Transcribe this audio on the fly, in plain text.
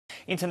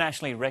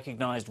Internationally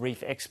recognised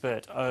reef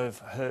expert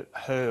Her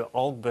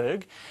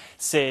Olberg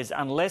says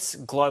unless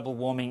global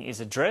warming is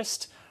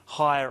addressed,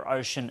 higher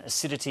ocean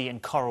acidity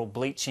and coral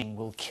bleaching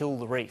will kill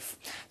the reef.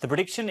 The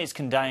prediction is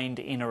contained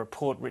in a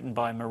report written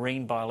by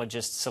marine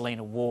biologist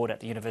Selina Ward at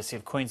the University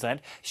of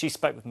Queensland. She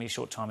spoke with me a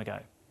short time ago.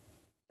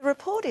 The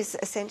report is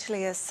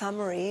essentially a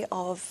summary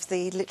of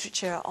the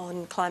literature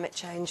on climate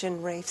change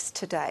and reefs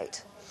to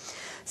date.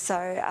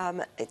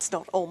 So it's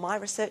not all my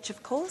research,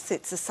 of course,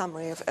 it's a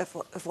summary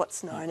of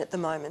what's known at the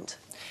moment.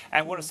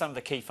 And what are some of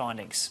the key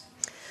findings?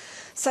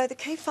 So the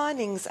key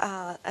findings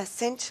are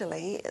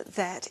essentially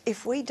that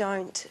if we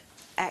don't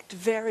act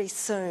very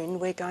soon,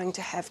 we're going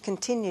to have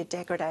continued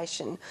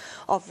degradation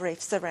of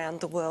reefs around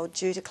the world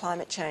due to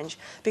climate change,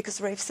 because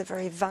reefs are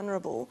very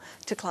vulnerable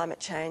to climate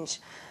change,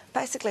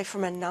 basically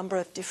from a number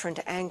of different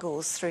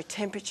angles, through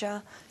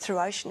temperature, through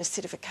ocean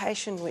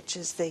acidification, which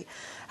is the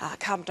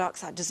carbon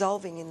dioxide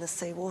dissolving in the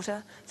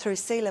seawater, through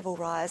sea level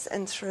rise,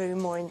 and through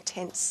more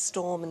intense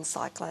storm and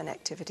cyclone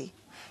activity.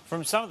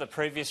 From some of the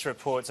previous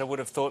reports, I would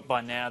have thought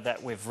by now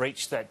that we've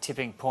reached that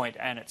tipping point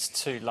and it's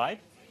too late.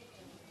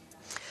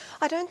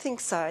 I don't think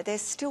so.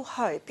 There's still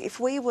hope. If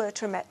we were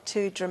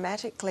to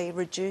dramatically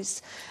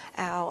reduce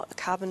our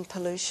carbon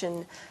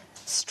pollution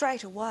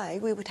straight away,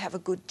 we would have a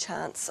good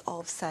chance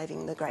of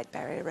saving the Great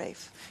Barrier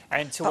Reef.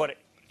 And to what?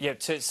 Yeah.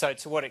 So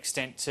to what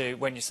extent?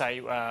 When you say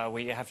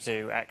we have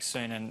to act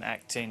soon and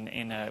act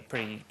in a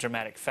pretty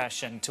dramatic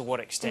fashion, to what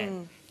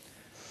extent?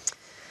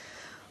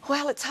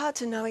 Well, it's hard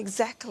to know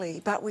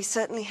exactly, but we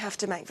certainly have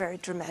to make very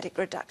dramatic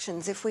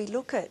reductions. If we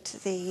look at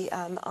the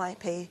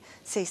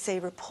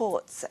IPCC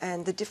reports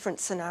and the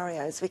different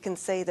scenarios, we can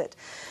see that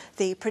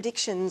the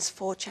predictions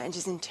for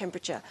changes in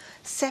temperature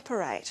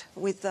separate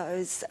with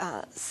those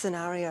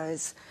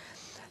scenarios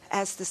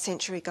as the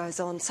century goes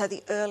on. So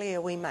the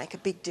earlier we make a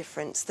big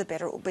difference, the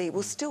better it will be.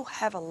 We'll still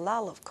have a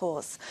lull, of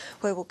course,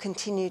 where we'll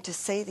continue to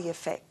see the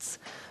effects.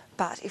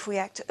 But if we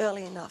act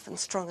early enough and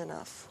strong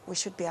enough, we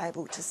should be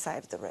able to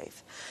save the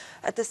reef.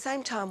 At the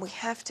same time, we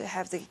have to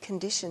have the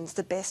conditions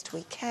the best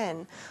we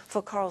can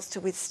for corals to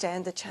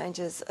withstand the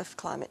changes of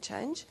climate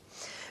change,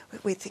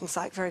 with things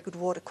like very good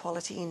water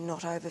quality and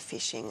not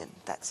overfishing and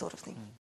that sort of thing.